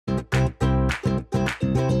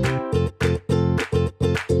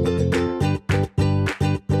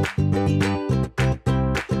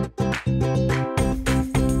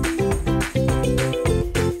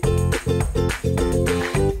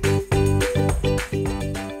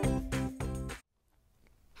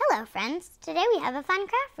friends, today we have a fun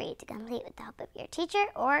craft for you to complete with the help of your teacher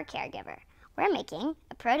or caregiver. We're making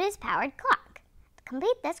a produce-powered clock. To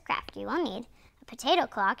complete this craft, you will need a potato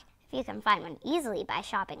clock, if you can find one easily by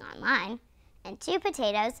shopping online, and 2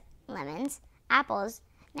 potatoes, lemons, apples,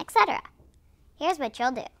 etc. Here's what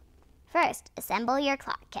you'll do. First, assemble your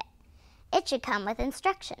clock kit. It should come with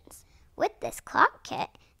instructions. With this clock kit,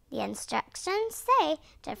 the instructions say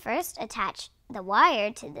to first attach the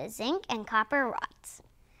wire to the zinc and copper rods.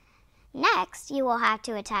 Next, you will have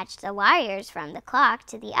to attach the wires from the clock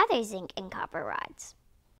to the other zinc and copper rods.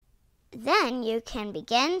 Then you can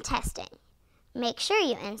begin testing. Make sure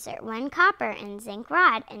you insert 1 copper and zinc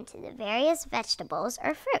rod into the various vegetables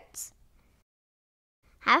or fruits.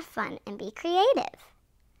 Have fun and be creative.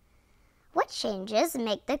 What changes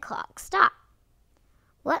make the clock stop?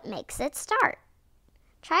 What makes it start?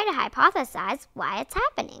 Try to hypothesize why it's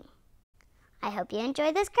happening. I hope you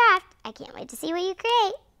enjoyed this craft. I can't wait to see what you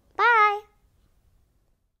create. Bye!